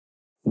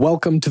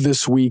Welcome to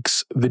this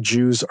week's The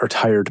Jews Are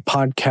Tired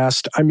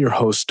podcast. I'm your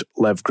host,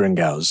 Lev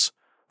Gringauz.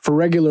 For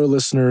regular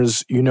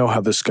listeners, you know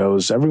how this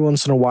goes. Every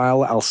once in a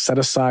while, I'll set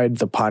aside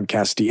the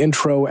podcasty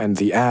intro and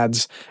the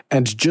ads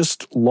and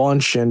just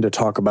launch in to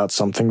talk about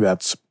something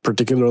that's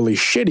particularly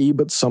shitty,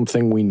 but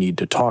something we need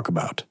to talk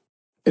about.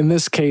 In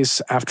this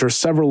case, after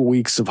several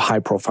weeks of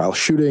high-profile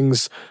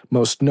shootings,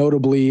 most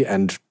notably,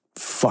 and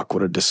fuck,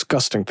 what a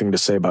disgusting thing to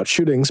say about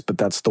shootings, but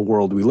that's the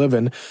world we live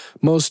in,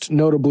 most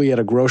notably at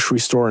a grocery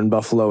store in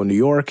Buffalo, New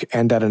York,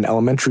 and at an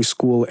elementary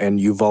school in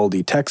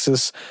Uvalde,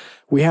 Texas,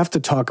 we have to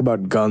talk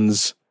about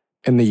guns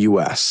in the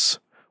U.S.,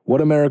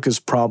 what America's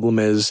problem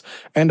is,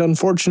 and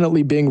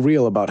unfortunately being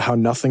real about how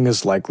nothing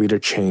is likely to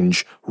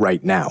change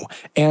right now.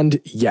 And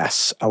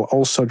yes, I'll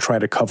also try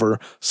to cover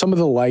some of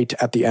the light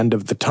at the end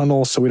of the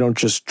tunnel so we don't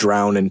just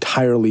drown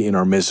entirely in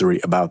our misery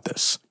about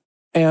this.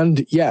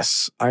 And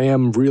yes, I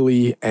am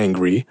really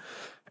angry,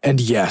 and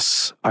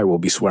yes, I will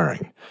be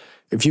swearing.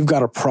 If you've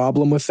got a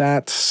problem with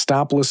that,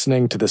 stop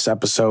listening to this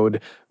episode.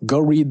 Go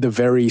read the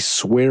very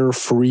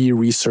swear-free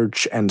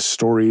research and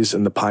stories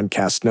in the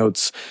podcast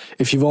notes.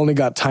 If you've only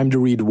got time to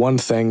read one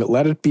thing,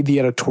 let it be the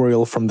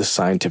editorial from the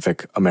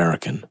Scientific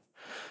American.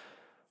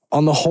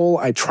 On the whole,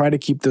 I try to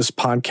keep this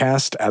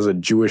podcast as a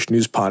Jewish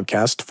news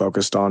podcast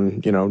focused on,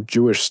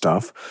 Jewish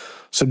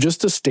stuff. So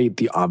just to state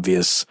the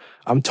obvious,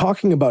 I'm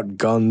talking about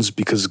guns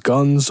because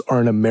guns are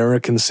an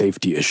American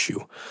safety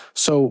issue.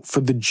 So for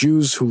the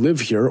Jews who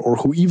live here, or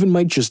who even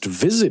might just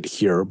visit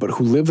here, but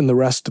who live in the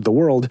rest of the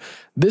world,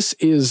 this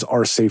is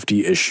our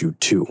safety issue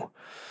too.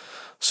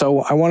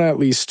 So I want to at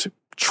least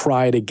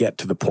try to get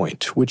to the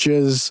point, which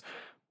is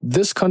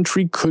this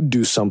country could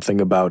do something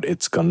about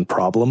its gun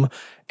problem,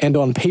 and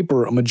on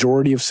paper, a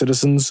majority of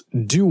citizens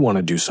do want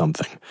to do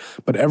something.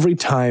 But every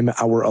time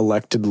our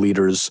elected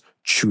leaders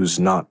choose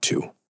not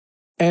to.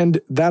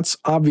 And that's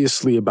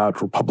obviously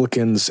about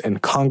Republicans in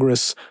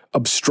Congress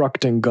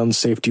obstructing gun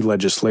safety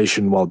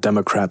legislation while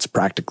Democrats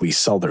practically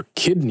sell their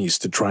kidneys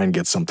to try and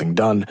get something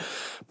done.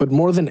 But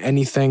more than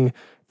anything,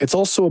 it's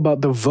also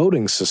about the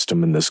voting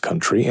system in this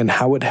country and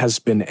how it has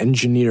been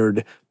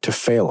engineered to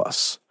fail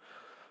us.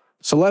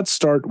 So let's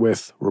start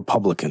with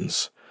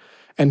Republicans.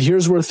 And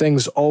here's where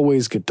things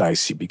always get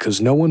dicey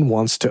because no one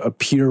wants to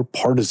appear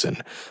partisan.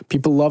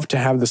 People love to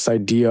have this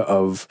idea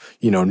of,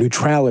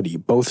 neutrality,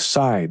 both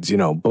sides,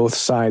 both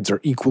sides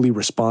are equally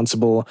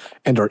responsible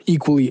and are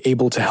equally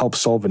able to help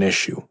solve an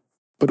issue.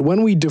 But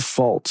when we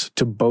default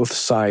to both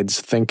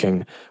sides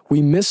thinking,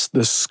 we miss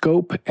the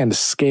scope and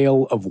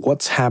scale of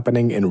what's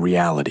happening in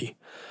reality.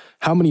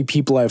 How many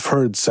people I've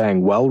heard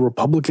saying, well,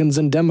 Republicans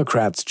and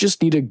Democrats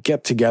just need to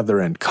get together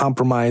and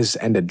compromise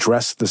and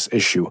address this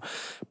issue.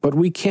 But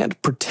we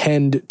can't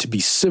pretend to be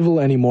civil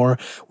anymore.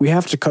 We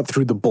have to cut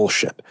through the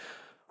bullshit.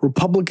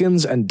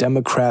 Republicans and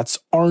Democrats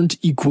aren't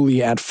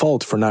equally at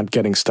fault for not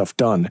getting stuff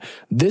done.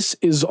 This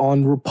is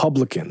on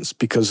Republicans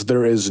because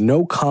there is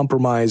no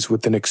compromise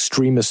with an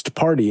extremist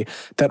party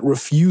that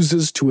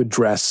refuses to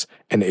address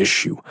an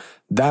issue.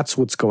 That's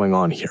what's going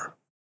on here.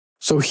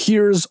 So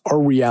here's our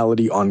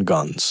reality on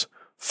guns.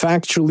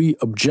 Factually,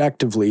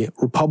 objectively,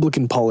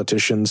 Republican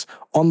politicians,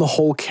 on the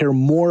whole, care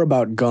more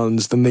about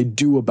guns than they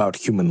do about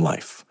human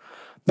life.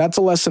 That's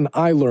a lesson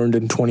I learned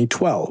in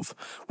 2012,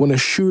 when a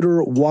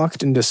shooter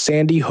walked into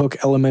Sandy Hook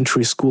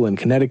Elementary School in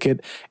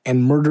Connecticut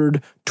and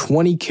murdered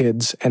 20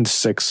 kids and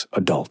 6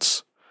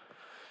 adults.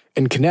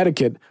 In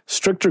Connecticut,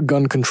 stricter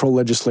gun control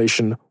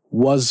legislation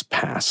was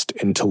passed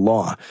into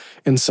law.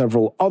 In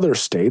several other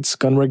states,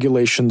 gun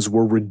regulations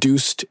were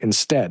reduced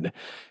instead,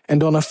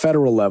 and on a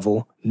federal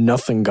level,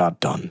 nothing got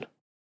done.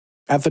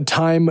 At the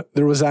time,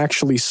 there was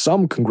actually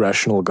some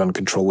congressional gun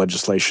control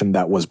legislation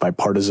that was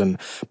bipartisan,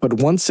 but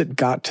once it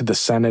got to the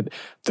Senate,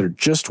 there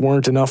just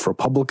weren't enough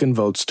Republican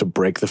votes to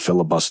break the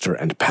filibuster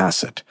and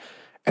pass it.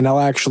 And I'll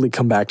actually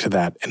come back to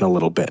that in a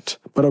little bit.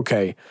 But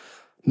okay,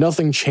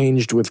 nothing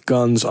changed with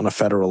guns on a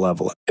federal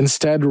level.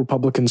 Instead,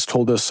 Republicans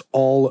told us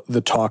all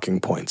the talking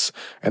points.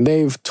 And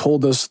they've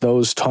told us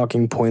those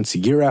talking points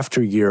year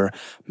after year,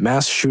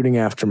 mass shooting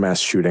after mass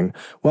shooting,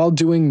 while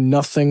doing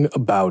nothing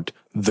about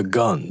the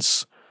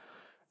guns.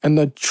 And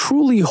the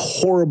truly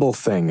horrible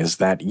thing is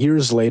that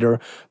years later,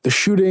 the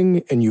shooting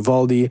in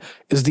Uvalde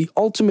is the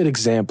ultimate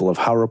example of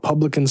how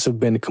Republicans have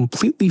been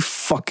completely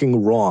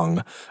fucking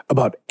wrong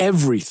about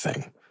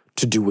everything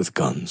to do with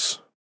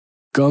guns.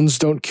 Guns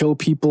don't kill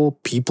people,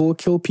 people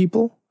kill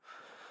people?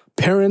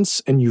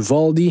 Parents in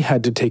Uvalde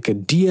had to take a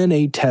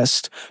DNA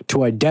test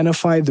to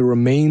identify the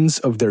remains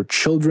of their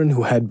children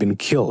who had been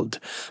killed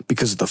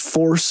because the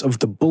force of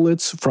the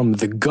bullets from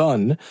the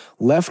gun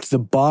left the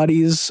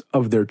bodies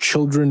of their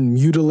children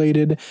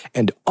mutilated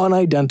and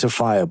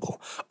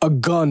unidentifiable. A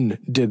gun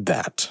did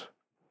that.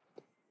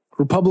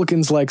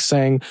 Republicans like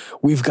saying,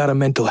 we've got a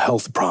mental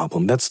health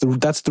problem. That's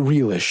the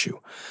real issue.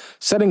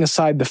 Setting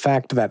aside the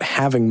fact that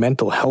having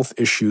mental health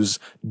issues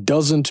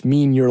doesn't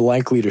mean you're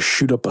likely to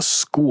shoot up a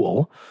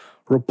school,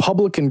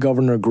 Republican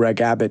Governor Greg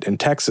Abbott in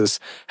Texas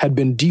had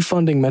been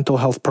defunding mental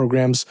health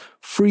programs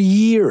for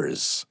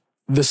years.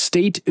 The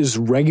state is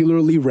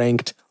regularly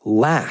ranked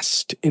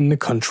last in the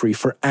country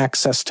for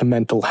access to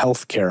mental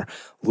health care,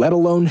 let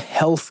alone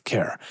health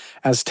care,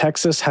 as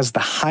Texas has the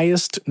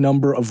highest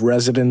number of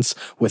residents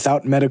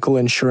without medical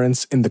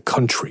insurance in the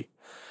country.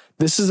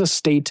 This is a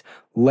state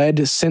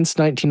led since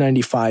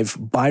 1995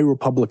 by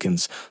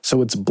Republicans,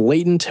 so it's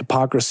blatant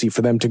hypocrisy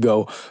for them to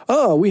go,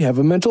 "Oh, we have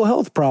a mental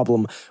health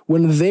problem,"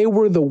 when they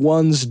were the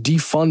ones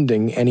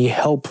defunding any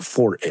help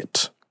for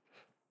it.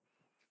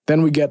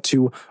 Then we get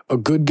to a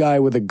good guy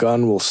with a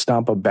gun will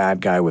stop a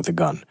bad guy with a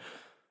gun.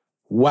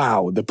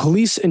 Wow, the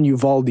police in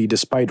Uvalde,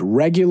 despite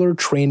regular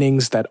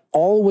trainings that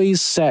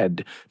always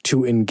said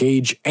to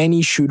engage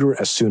any shooter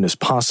as soon as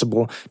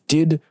possible,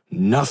 did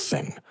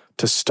nothing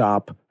to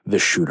stop the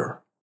shooter.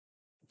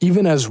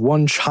 Even as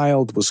one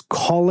child was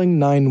calling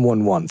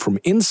 911 from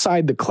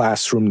inside the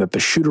classroom that the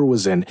shooter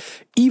was in,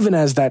 even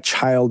as that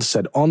child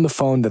said on the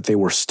phone that they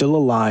were still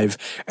alive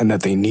and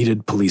that they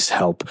needed police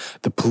help,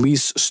 the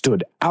police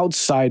stood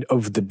outside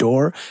of the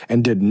door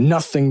and did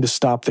nothing to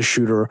stop the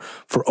shooter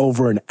for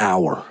over an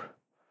hour.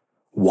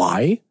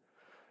 Why?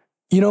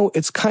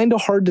 It's kind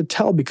of hard to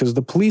tell because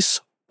the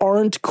police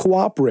aren't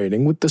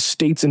cooperating with the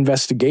state's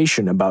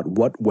investigation about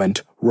what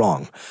went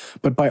wrong.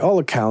 But by all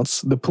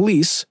accounts, the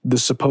police, the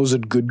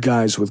supposed good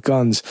guys with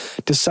guns,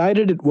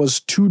 decided it was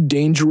too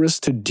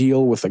dangerous to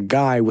deal with a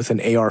guy with an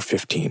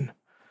AR-15.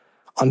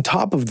 On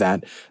top of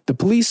that, the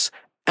police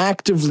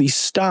actively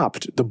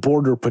stopped the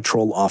Border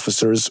Patrol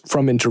officers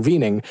from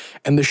intervening,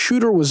 and the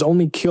shooter was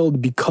only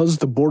killed because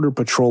the Border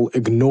Patrol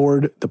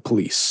ignored the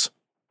police.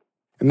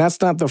 And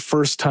that's not the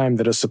first time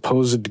that a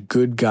supposed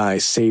good guy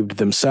saved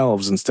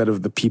themselves instead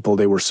of the people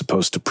they were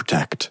supposed to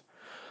protect.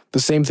 The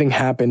same thing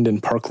happened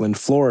in Parkland,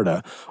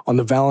 Florida, on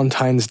the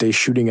Valentine's Day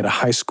shooting at a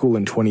high school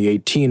in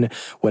 2018,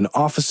 when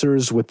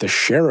officers with the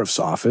sheriff's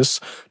office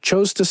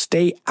chose to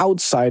stay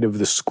outside of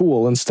the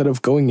school instead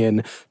of going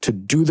in to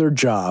do their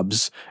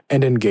jobs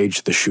and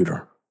engage the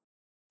shooter.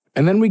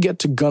 And then we get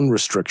to gun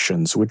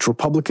restrictions, which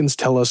Republicans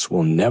tell us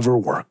will never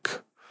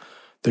work.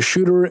 The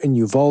shooter in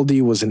Uvalde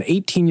was an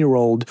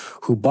 18-year-old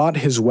who bought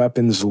his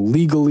weapons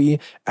legally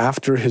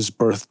after his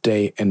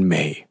birthday in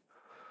May.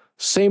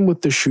 Same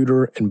with the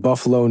shooter in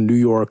Buffalo, New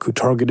York, who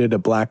targeted a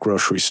black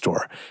grocery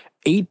store.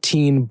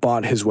 18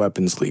 bought his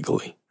weapons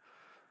legally.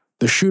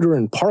 The shooter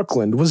in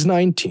Parkland was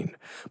 19,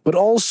 but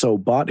also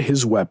bought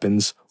his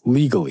weapons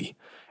legally,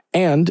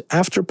 and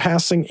after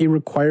passing a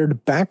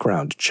required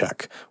background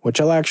check,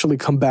 which I'll actually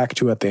come back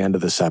to at the end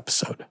of this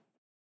episode.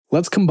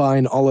 Let's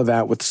combine all of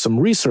that with some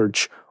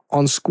research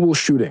on school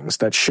shootings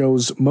that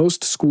shows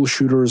most school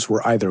shooters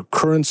were either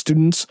current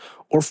students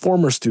or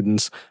former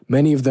students,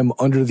 many of them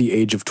under the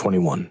age of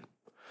 21.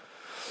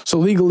 So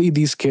legally,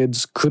 these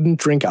kids couldn't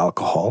drink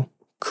alcohol,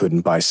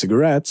 couldn't buy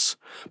cigarettes,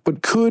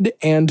 but could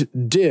and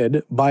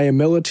did buy a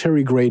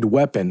military-grade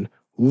weapon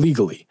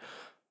legally.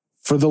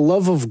 For the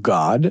love of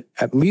God,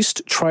 at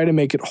least try to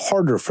make it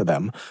harder for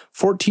them.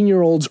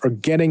 14-year-olds are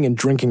getting and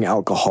drinking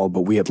alcohol,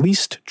 but we at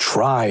least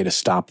try to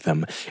stop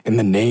them in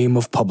the name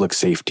of public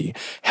safety.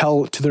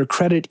 Hell, to their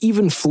credit,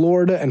 even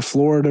Florida and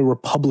Florida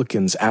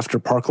Republicans after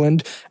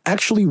Parkland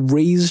actually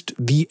raised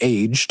the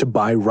age to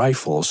buy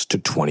rifles to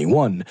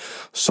 21.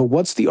 So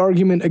what's the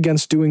argument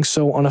against doing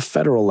so on a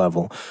federal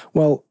level?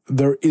 Well,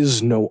 there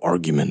is no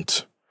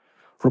argument.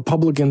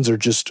 Republicans are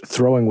just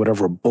throwing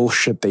whatever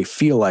bullshit they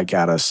feel like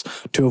at us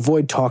to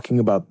avoid talking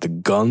about the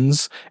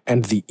guns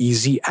and the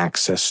easy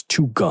access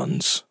to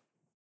guns.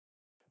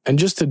 And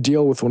just to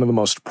deal with one of the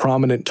most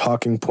prominent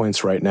talking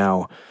points right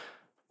now,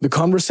 the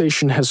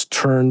conversation has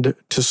turned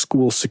to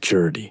school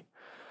security.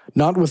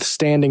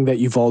 Notwithstanding that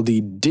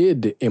Uvalde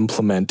did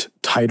implement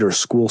tighter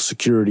school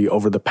security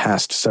over the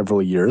past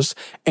several years,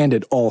 and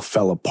it all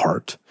fell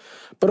apart.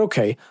 But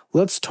okay,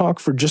 let's talk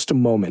for just a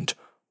moment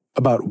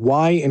about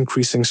why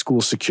increasing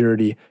school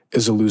security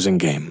is a losing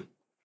game.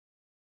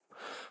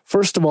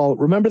 First of all,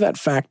 remember that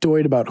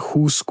factoid about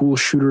who school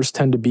shooters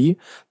tend to be?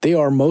 They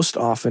are most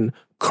often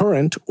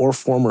current or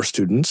former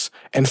students,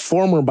 and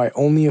former by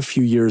only a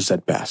few years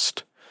at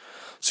best.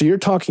 So you're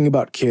talking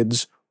about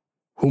kids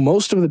who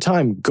most of the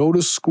time go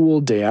to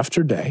school day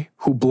after day,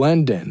 who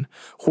blend in,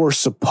 who are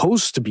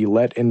supposed to be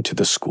let into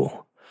the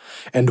school.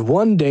 And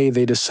one day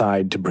they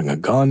decide to bring a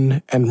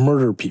gun and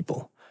murder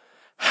people.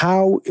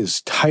 How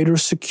is tighter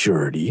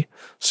security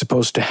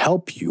supposed to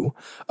help you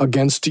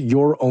against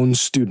your own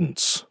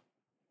students?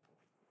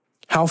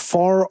 How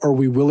far are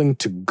we willing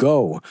to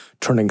go,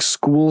 turning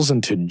schools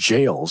into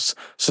jails,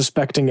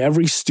 suspecting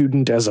every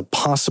student as a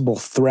possible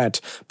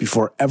threat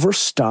before ever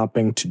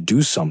stopping to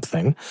do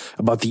something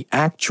about the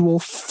actual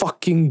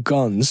fucking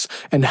guns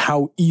and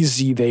how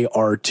easy they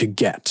are to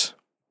get?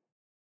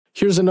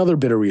 Here's another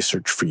bit of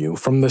research for you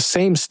from the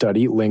same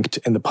study linked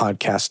in the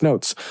podcast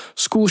notes.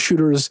 School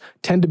shooters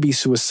tend to be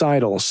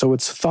suicidal, so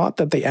it's thought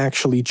that they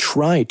actually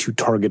try to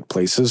target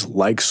places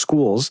like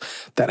schools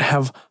that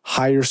have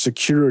higher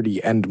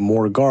security and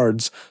more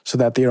guards so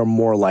that they are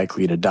more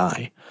likely to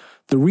die.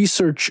 The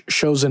research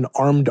shows an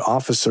armed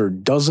officer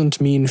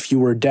doesn't mean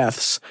fewer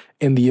deaths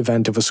in the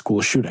event of a school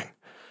shooting.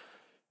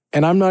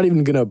 And I'm not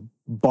even going to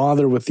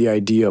bother with the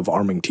idea of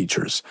arming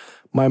teachers.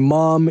 My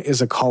mom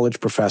is a college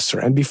professor,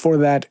 and before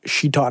that,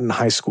 she taught in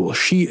high school.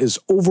 She is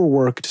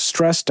overworked,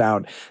 stressed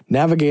out,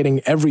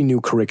 navigating every new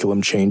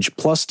curriculum change,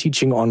 plus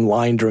teaching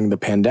online during the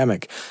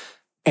pandemic.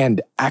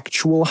 And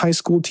actual high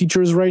school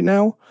teachers right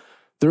now,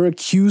 they're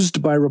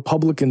accused by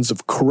Republicans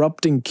of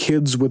corrupting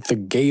kids with the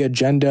gay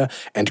agenda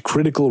and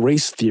critical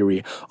race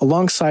theory,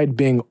 alongside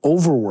being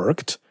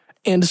overworked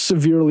and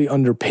severely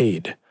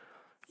underpaid.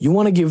 You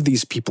want to give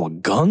these people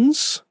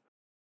guns?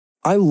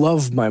 I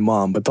love my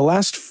mom, but the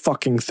last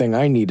fucking thing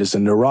I need is a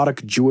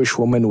neurotic Jewish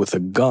woman with a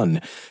gun.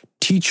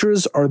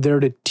 Teachers are there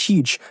to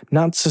teach,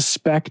 not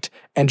suspect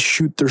and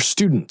shoot their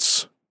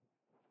students.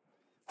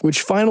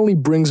 Which finally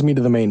brings me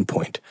to the main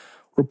point.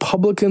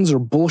 Republicans are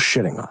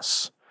bullshitting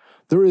us.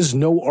 There is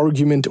no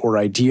argument or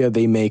idea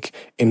they make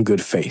in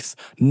good faith.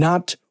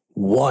 Not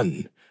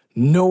one.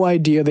 No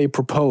idea they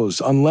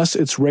propose, unless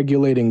it's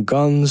regulating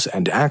guns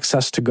and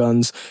access to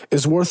guns,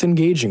 is worth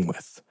engaging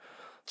with.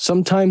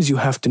 Sometimes you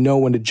have to know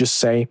when to just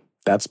say,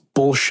 that's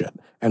bullshit,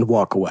 and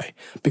walk away.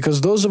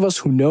 Because those of us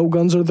who know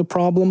guns are the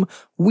problem,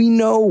 we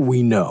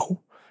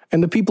know.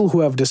 And the people who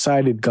have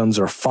decided guns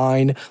are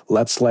fine,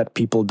 let's let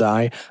people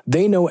die,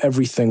 they know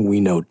everything we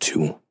know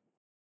too.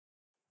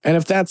 And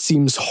if that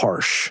seems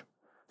harsh,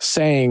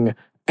 saying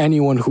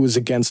anyone who is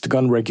against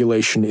gun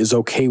regulation is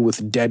okay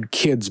with dead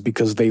kids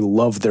because they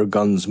love their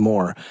guns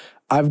more,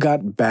 I've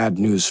got bad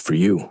news for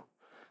you.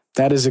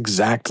 That is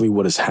exactly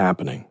what is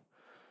happening.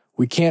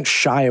 We can't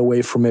shy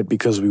away from it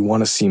because we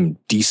want to seem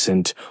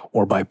decent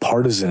or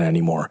bipartisan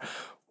anymore.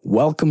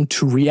 Welcome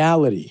to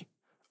reality.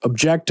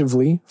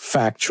 Objectively,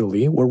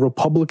 factually, where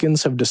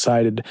Republicans have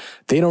decided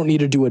they don't need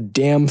to do a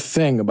damn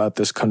thing about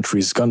this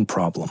country's gun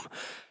problem.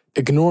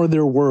 Ignore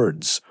their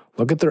words.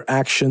 Look at their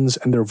actions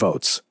and their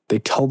votes. They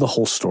tell the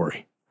whole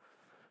story.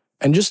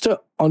 And just to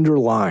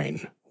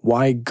underline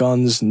why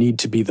guns need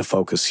to be the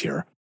focus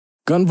here,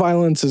 gun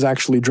violence is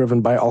actually driven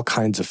by all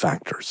kinds of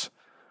factors.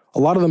 A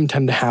lot of them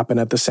tend to happen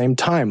at the same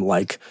time,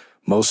 like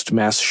most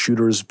mass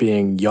shooters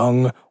being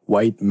young,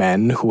 white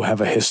men who have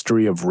a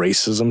history of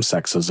racism,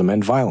 sexism,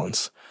 and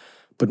violence.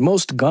 But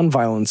most gun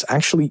violence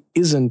actually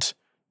isn't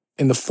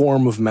in the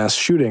form of mass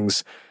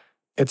shootings,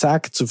 it's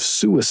acts of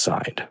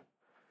suicide.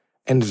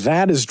 And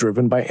that is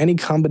driven by any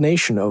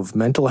combination of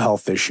mental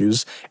health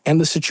issues and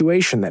the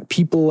situation that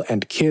people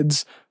and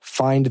kids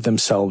find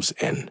themselves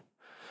in.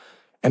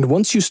 And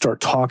once you start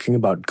talking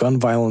about gun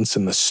violence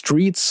in the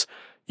streets,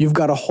 you've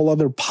got a whole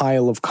other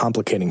pile of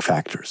complicating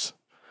factors.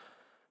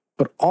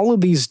 But all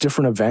of these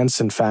different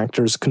events and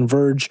factors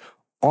converge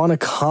on a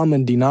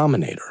common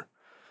denominator.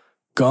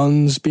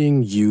 Guns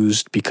being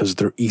used because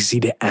they're easy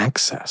to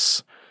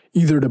access,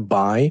 either to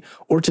buy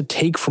or to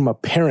take from a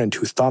parent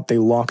who thought they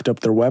locked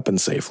up their weapon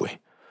safely.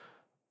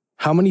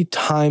 How many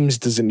times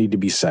does it need to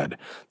be said?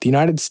 The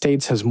United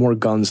States has more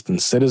guns than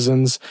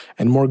citizens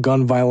and more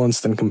gun violence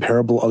than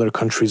comparable other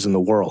countries in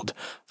the world.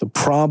 The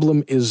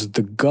problem is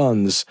the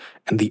guns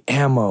and the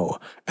ammo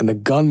and the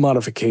gun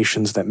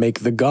modifications that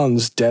make the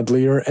guns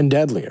deadlier and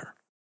deadlier.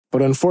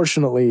 But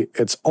unfortunately,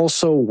 it's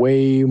also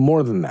way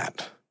more than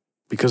that.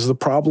 Because the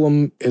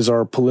problem is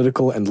our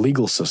political and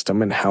legal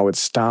system and how it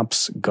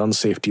stops gun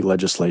safety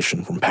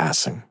legislation from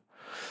passing.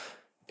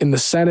 In the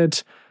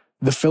Senate,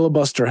 the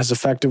filibuster has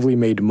effectively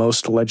made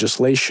most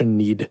legislation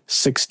need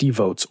 60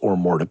 votes or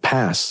more to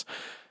pass.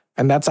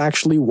 And that's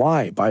actually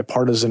why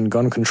bipartisan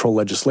gun control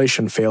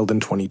legislation failed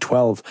in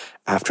 2012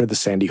 after the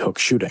Sandy Hook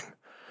shooting.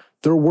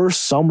 There were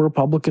some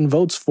Republican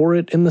votes for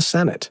it in the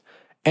Senate,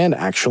 and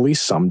actually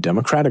some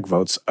Democratic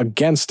votes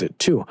against it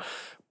too.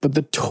 But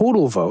the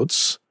total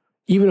votes,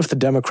 even if the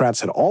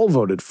Democrats had all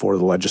voted for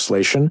the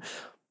legislation,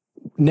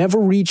 never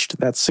reached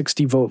that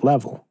 60-vote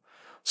level.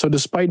 So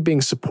despite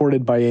being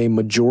supported by a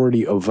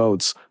majority of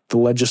votes, the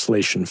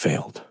legislation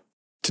failed.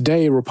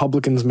 Today,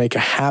 Republicans make a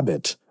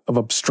habit of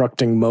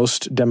obstructing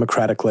most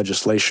Democratic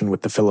legislation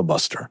with the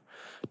filibuster.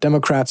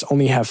 Democrats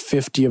only have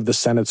 50 of the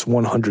Senate's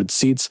 100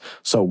 seats,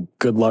 so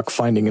good luck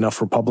finding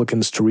enough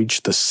Republicans to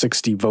reach the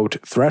 60-vote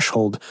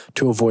threshold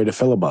to avoid a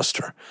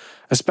filibuster,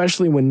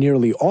 especially when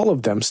nearly all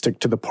of them stick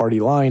to the party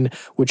line,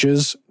 which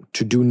is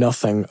to do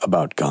nothing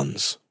about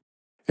guns.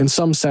 In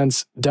some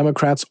sense,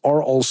 Democrats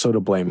are also to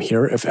blame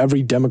here. If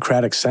every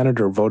Democratic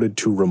senator voted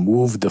to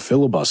remove the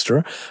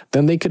filibuster,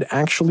 then they could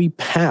actually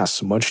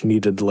pass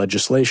much-needed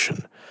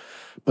legislation.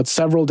 But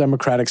several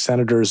Democratic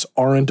senators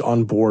aren't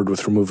on board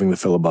with removing the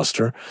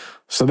filibuster,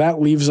 so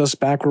that leaves us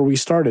back where we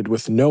started,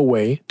 with no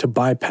way to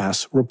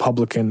bypass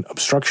Republican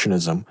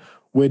obstructionism,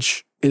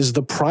 which is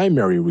the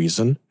primary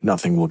reason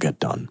nothing will get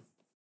done.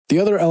 The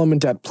other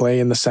element at play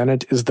in the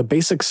Senate is the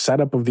basic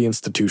setup of the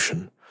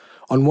institution.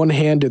 On one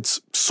hand, it's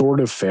sort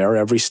of fair.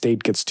 Every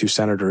state gets 2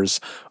 senators.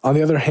 On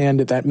the other hand,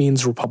 that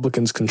means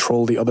Republicans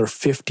control the other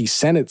 50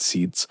 Senate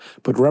seats,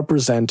 but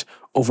represent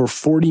over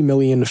 40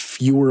 million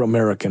fewer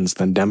Americans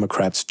than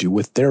Democrats do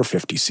with their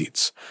 50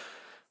 seats.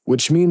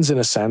 Which means, in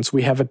a sense,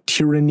 we have a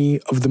tyranny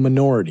of the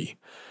minority,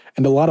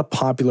 and a lot of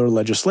popular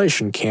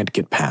legislation can't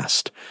get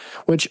passed.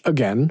 Which,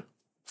 again,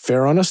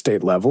 fair on a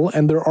state level,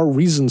 and there are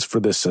reasons for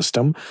this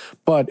system,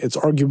 but it's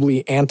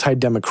arguably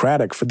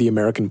anti-democratic for the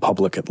American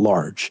public at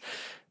large.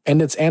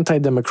 And it's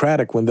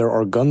anti-democratic when there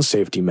are gun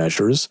safety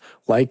measures,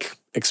 like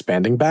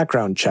expanding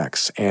background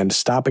checks and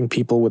stopping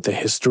people with a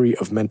history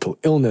of mental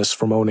illness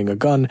from owning a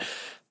gun,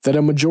 that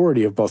a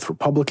majority of both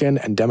Republican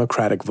and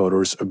Democratic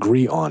voters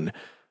agree on.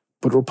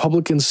 But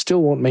Republicans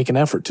still won't make an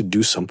effort to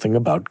do something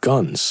about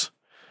guns.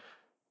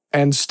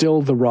 And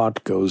still the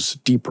rot goes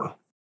deeper.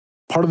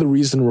 Part of the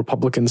reason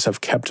Republicans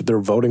have kept their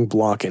voting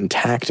bloc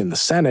intact in the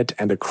Senate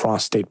and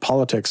across state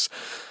politics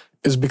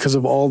is because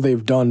of all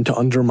they've done to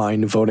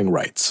undermine voting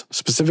rights,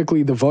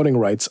 specifically the voting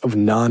rights of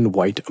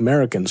non-white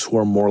Americans who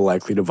are more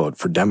likely to vote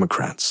for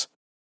Democrats.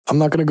 I'm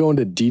not going to go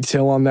into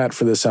detail on that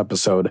for this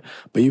episode,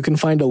 but you can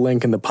find a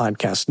link in the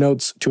podcast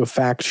notes to a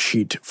fact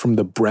sheet from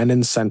the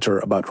Brennan Center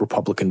about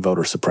Republican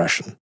voter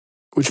suppression.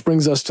 Which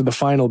brings us to the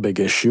final big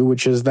issue,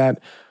 which is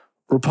that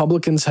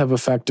Republicans have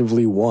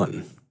effectively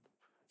won.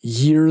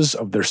 Years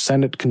of their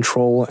Senate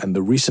control and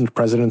the recent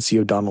presidency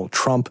of Donald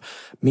Trump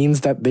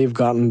means that they've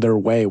gotten their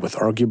way with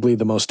arguably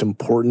the most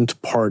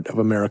important part of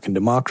American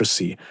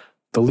democracy,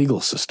 the legal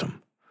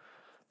system.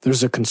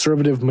 There's a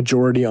conservative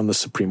majority on the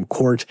Supreme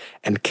Court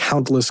and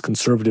countless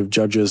conservative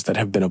judges that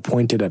have been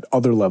appointed at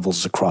other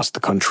levels across the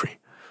country.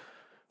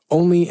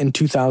 Only in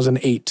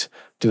 2008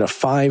 did a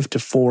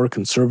 5-4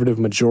 conservative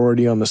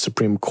majority on the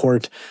Supreme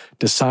Court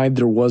decide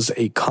there was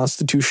a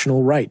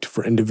constitutional right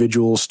for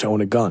individuals to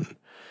own a gun.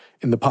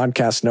 In the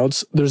podcast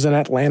notes, there's an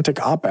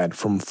Atlantic op-ed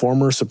from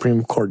former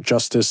Supreme Court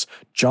Justice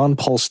John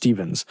Paul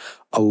Stevens,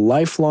 a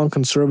lifelong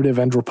conservative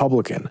and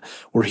Republican,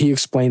 where he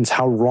explains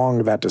how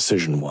wrong that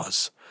decision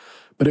was.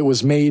 But it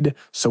was made,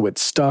 so it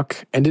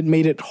stuck, and it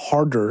made it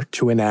harder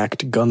to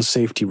enact gun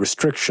safety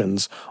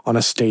restrictions on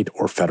a state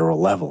or federal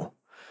level.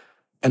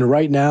 And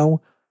right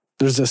now,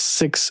 there's a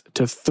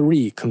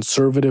 6-3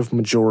 conservative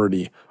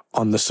majority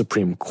on the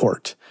Supreme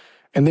Court.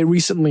 And they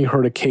recently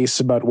heard a case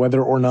about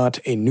whether or not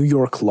a New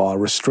York law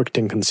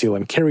restricting conceal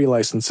and carry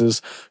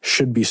licenses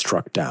should be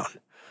struck down.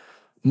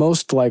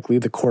 Most likely,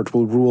 the court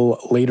will rule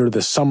later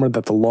this summer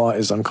that the law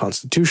is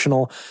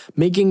unconstitutional,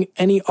 making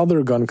any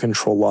other gun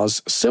control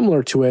laws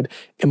similar to it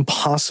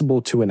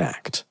impossible to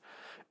enact.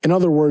 In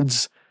other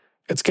words,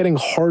 it's getting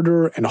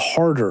harder and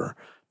harder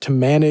to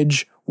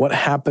manage what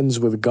happens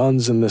with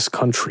guns in this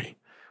country,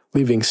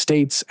 leaving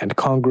states and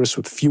Congress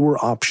with fewer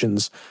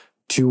options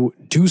to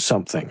do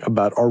something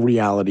about our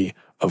reality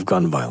of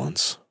gun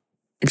violence.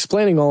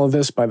 Explaining all of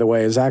this, by the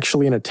way, is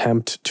actually an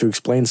attempt to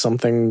explain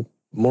something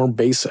more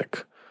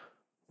basic.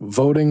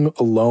 Voting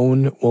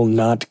alone will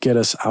not get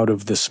us out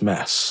of this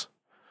mess.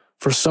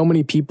 For so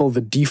many people, the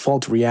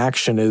default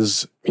reaction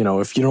is,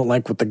 if you don't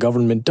like what the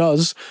government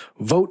does,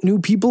 vote new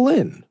people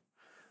in.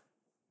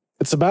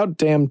 It's about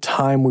damn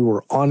time we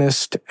were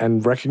honest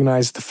and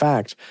recognized the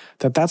fact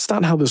that that's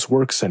not how this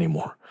works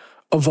anymore.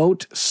 A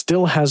vote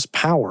still has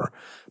power,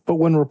 but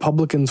when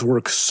Republicans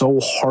work so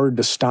hard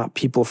to stop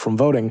people from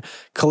voting,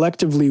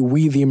 collectively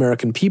we, the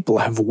American people,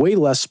 have way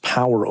less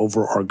power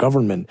over our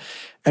government.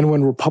 And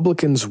when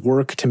Republicans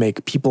work to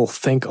make people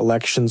think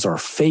elections are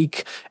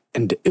fake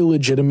and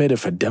illegitimate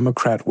if a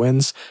Democrat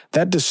wins,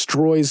 that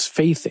destroys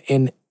faith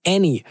in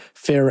any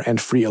fair and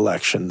free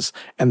elections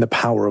and the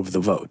power of the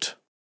vote.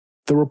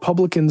 The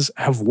Republicans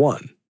have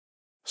won.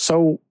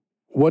 So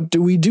what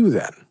do we do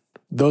then?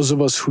 Those of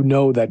us who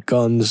know that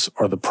guns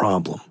are the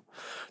problem.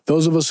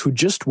 Those of us who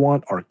just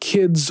want our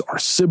kids, our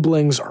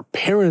siblings, our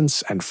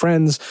parents, and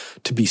friends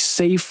to be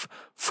safe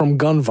from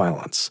gun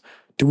violence.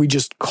 Do we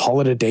just call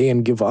it a day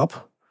and give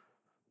up?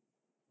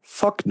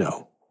 Fuck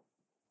no.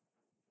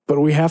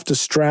 But we have to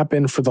strap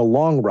in for the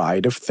long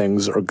ride if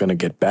things are going to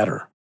get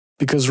better.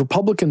 Because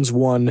Republicans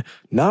won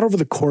not over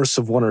the course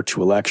of 1 or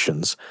 2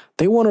 elections.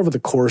 They won over the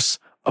course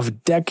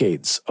of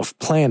decades of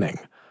planning,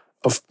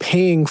 of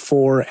paying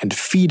for and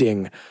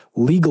feeding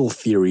legal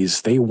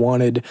theories they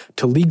wanted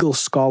to legal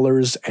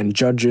scholars and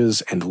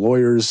judges and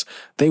lawyers.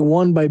 They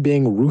won by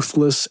being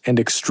ruthless and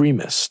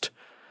extremist.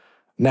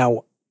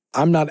 Now,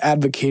 I'm not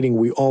advocating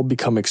we all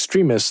become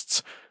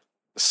extremists.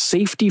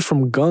 Safety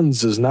from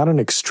guns is not an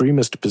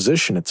extremist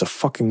position. It's a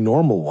fucking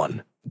normal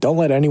one. Don't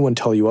let anyone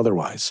tell you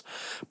otherwise.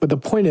 But the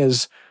point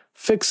is,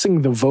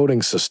 fixing the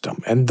voting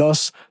system, and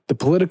thus the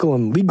political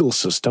and legal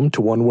system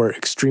to one where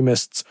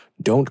extremists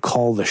don't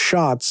call the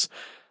shots,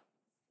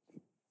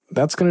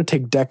 that's going to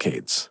take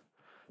decades.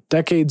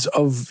 Decades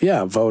of,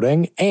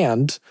 voting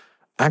and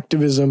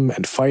activism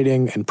and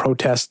fighting and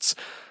protests,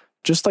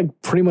 just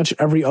like pretty much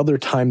every other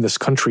time this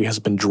country has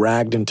been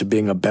dragged into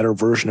being a better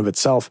version of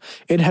itself.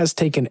 It has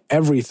taken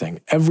everything,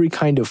 every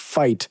kind of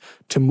fight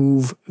to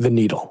move the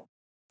needle.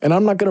 And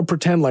I'm not going to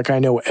pretend like I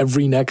know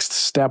every next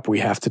step we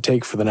have to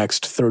take for the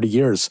next 30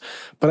 years,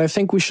 but I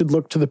think we should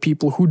look to the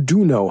people who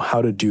do know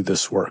how to do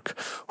this work,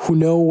 who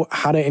know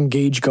how to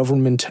engage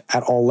government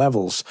at all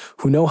levels,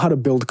 who know how to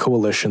build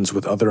coalitions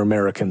with other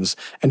Americans,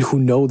 and who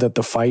know that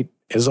the fight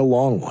is a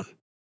long one.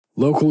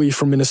 Locally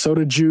for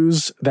Minnesota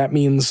Jews, that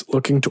means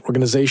looking to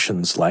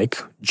organizations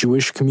like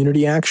Jewish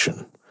Community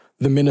Action,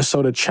 the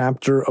Minnesota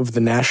chapter of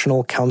the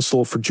National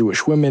Council for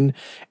Jewish Women,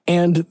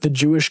 and the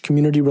Jewish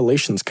Community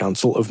Relations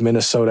Council of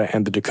Minnesota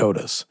and the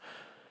Dakotas.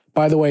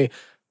 By the way,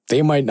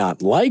 they might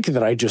not like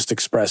that I just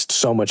expressed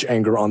so much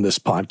anger on this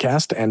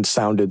podcast and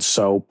sounded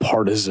so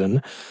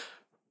partisan,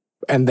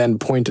 and then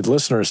pointed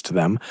listeners to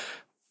them.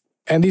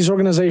 And these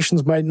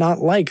organizations might not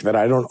like that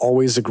I don't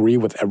always agree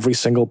with every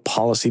single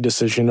policy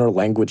decision or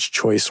language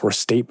choice or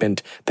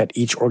statement that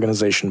each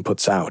organization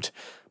puts out.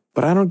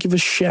 But I don't give a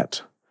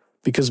shit,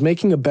 because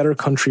making a better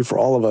country for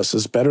all of us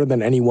is better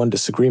than any one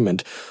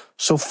disagreement.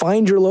 So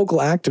find your local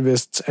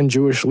activists and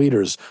Jewish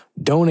leaders,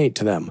 donate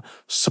to them,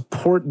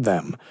 support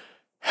them,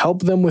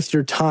 help them with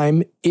your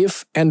time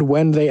if and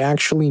when they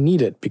actually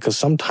need it, because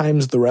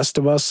sometimes the rest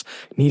of us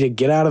need to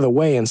get out of the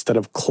way instead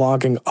of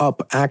clogging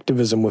up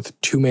activism with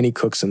too many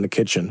cooks in the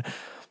kitchen.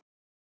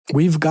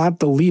 We've got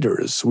the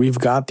leaders, we've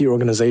got the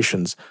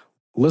organizations.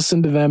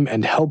 Listen to them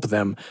and help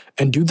them,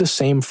 and do the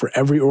same for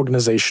every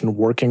organization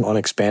working on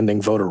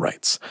expanding voter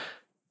rights.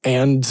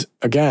 And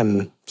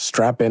again,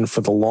 strap in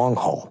for the long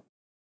haul.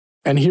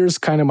 And here's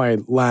kind of my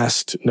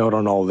last note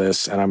on all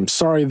this, and I'm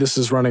sorry this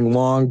is running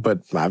long, but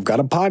I've got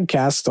a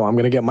podcast, so I'm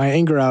going to get my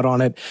anger out on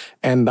it,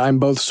 and I'm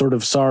both sort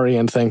of sorry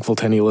and thankful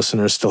to any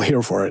listeners still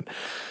here for it.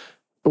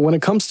 But when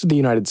it comes to the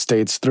United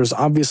States, there's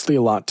obviously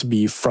a lot to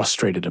be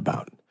frustrated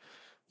about.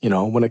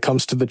 When it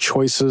comes to the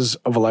choices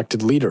of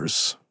elected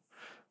leaders.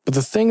 But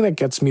the thing that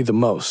gets me the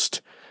most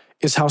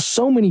is how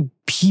so many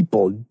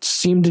people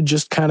seem to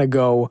just kind of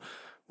go,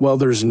 well,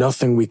 there's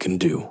nothing we can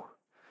do.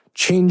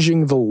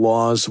 Changing the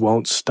laws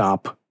won't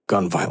stop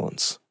gun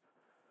violence.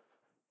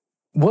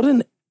 What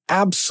an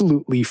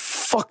absolutely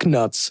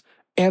fucknuts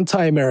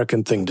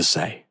anti-American thing to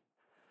say.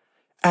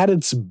 At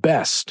its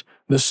best,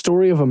 the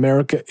story of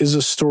America is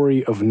a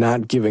story of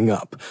not giving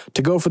up.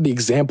 To go for the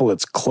example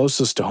that's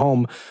closest to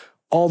home,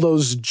 all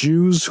those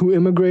Jews who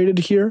immigrated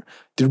here,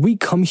 did we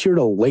come here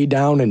to lay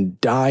down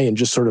and die and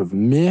just sort of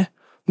meh?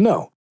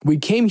 No, we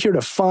came here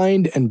to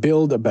find and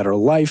build a better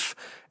life,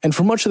 and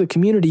for much of the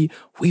community,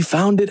 we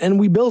found it and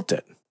we built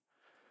it.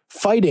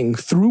 Fighting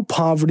through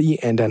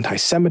poverty and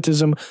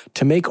anti-Semitism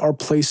to make our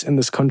place in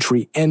this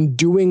country, and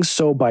doing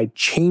so by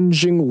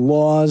changing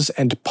laws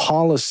and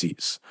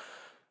policies.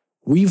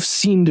 We've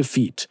seen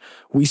defeat.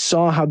 We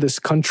saw how this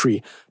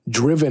country,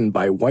 driven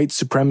by white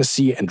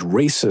supremacy and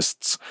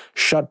racists,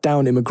 shut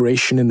down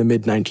immigration in the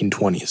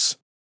mid-1920s.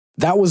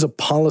 That was a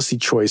policy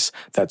choice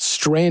that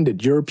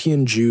stranded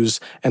European Jews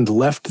and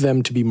left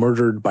them to be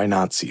murdered by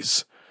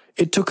Nazis.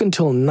 It took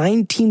until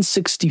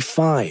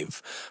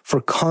 1965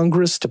 for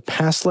Congress to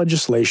pass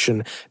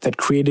legislation that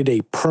created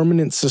a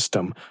permanent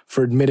system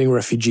for admitting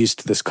refugees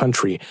to this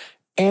country,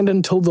 and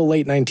until the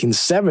late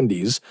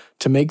 1970s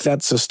to make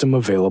that system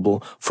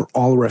available for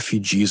all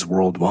refugees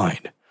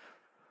worldwide.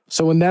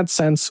 So in that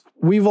sense,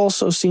 we've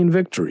also seen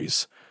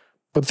victories.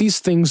 But these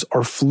things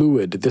are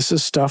fluid. This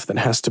is stuff that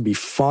has to be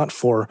fought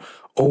for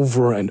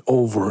over and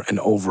over and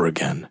over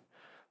again.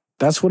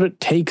 That's what it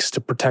takes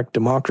to protect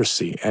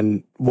democracy,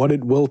 and what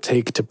it will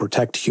take to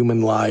protect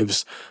human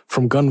lives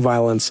from gun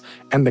violence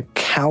and the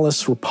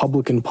callous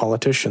Republican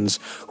politicians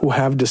who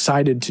have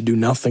decided to do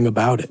nothing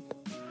about it.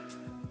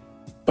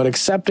 But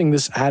accepting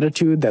this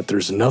attitude that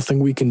there's nothing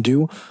we can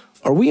do,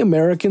 are we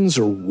Americans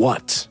or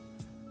what?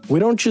 We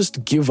don't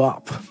just give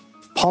up.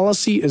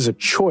 Policy is a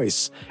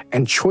choice,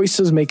 and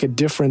choices make a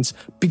difference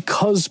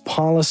because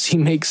policy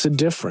makes a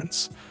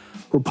difference.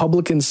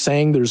 Republicans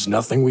saying there's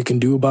nothing we can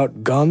do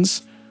about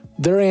guns,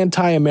 they're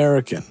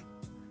anti-American.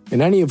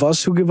 And any of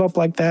us who give up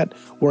like that,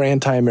 we're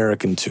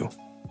anti-American too.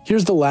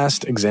 Here's the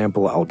last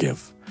example I'll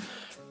give.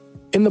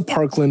 In the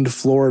Parkland,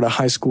 Florida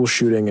high school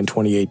shooting in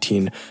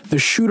 2018, the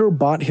shooter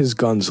bought his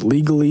guns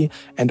legally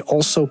and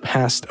also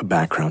passed a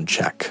background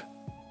check.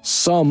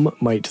 Some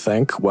might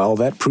think, well,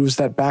 that proves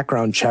that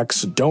background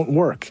checks don't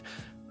work.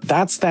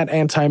 That's that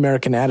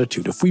anti-American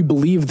attitude. If we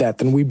believe that,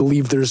 then we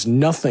believe there's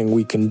nothing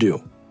we can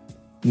do.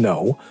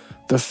 No,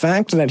 the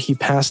fact that he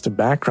passed a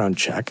background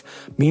check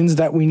means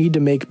that we need to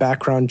make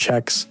background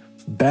checks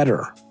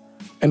better,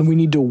 and we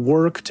need to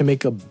work to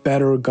make a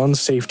better gun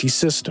safety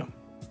system.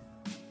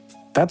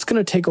 That's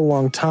going to take a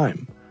long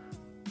time,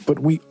 but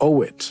we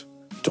owe it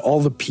to all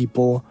the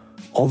people,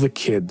 all the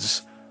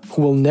kids,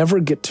 who will never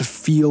get to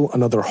feel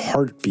another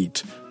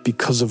heartbeat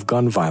because of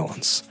gun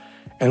violence,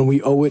 and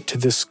we owe it to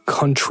this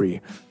country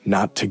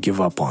not to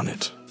give up on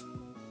it.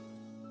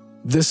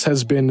 This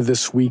has been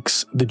this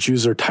week's The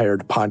Jews Are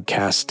Tired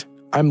podcast.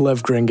 I'm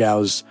Lev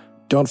Gringauz.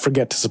 Don't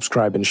forget to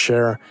subscribe and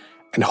share,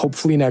 and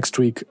hopefully next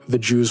week, the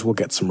Jews will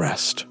get some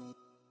rest.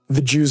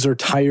 The Jews Are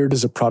Tired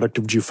is a product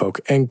of Jewfolk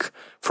Inc.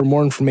 For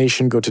more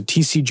information, go to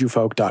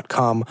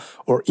tcjewfolk.com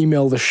or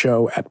email the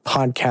show at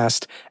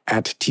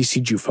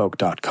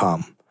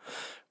podcast@tcjewfolk.com.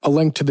 A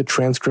link to the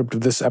transcript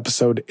of this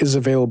episode is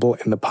available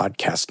in the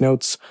podcast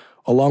notes,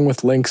 along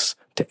with links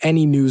to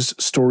any news,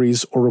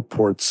 stories, or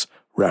reports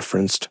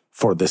referenced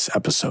for this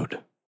episode.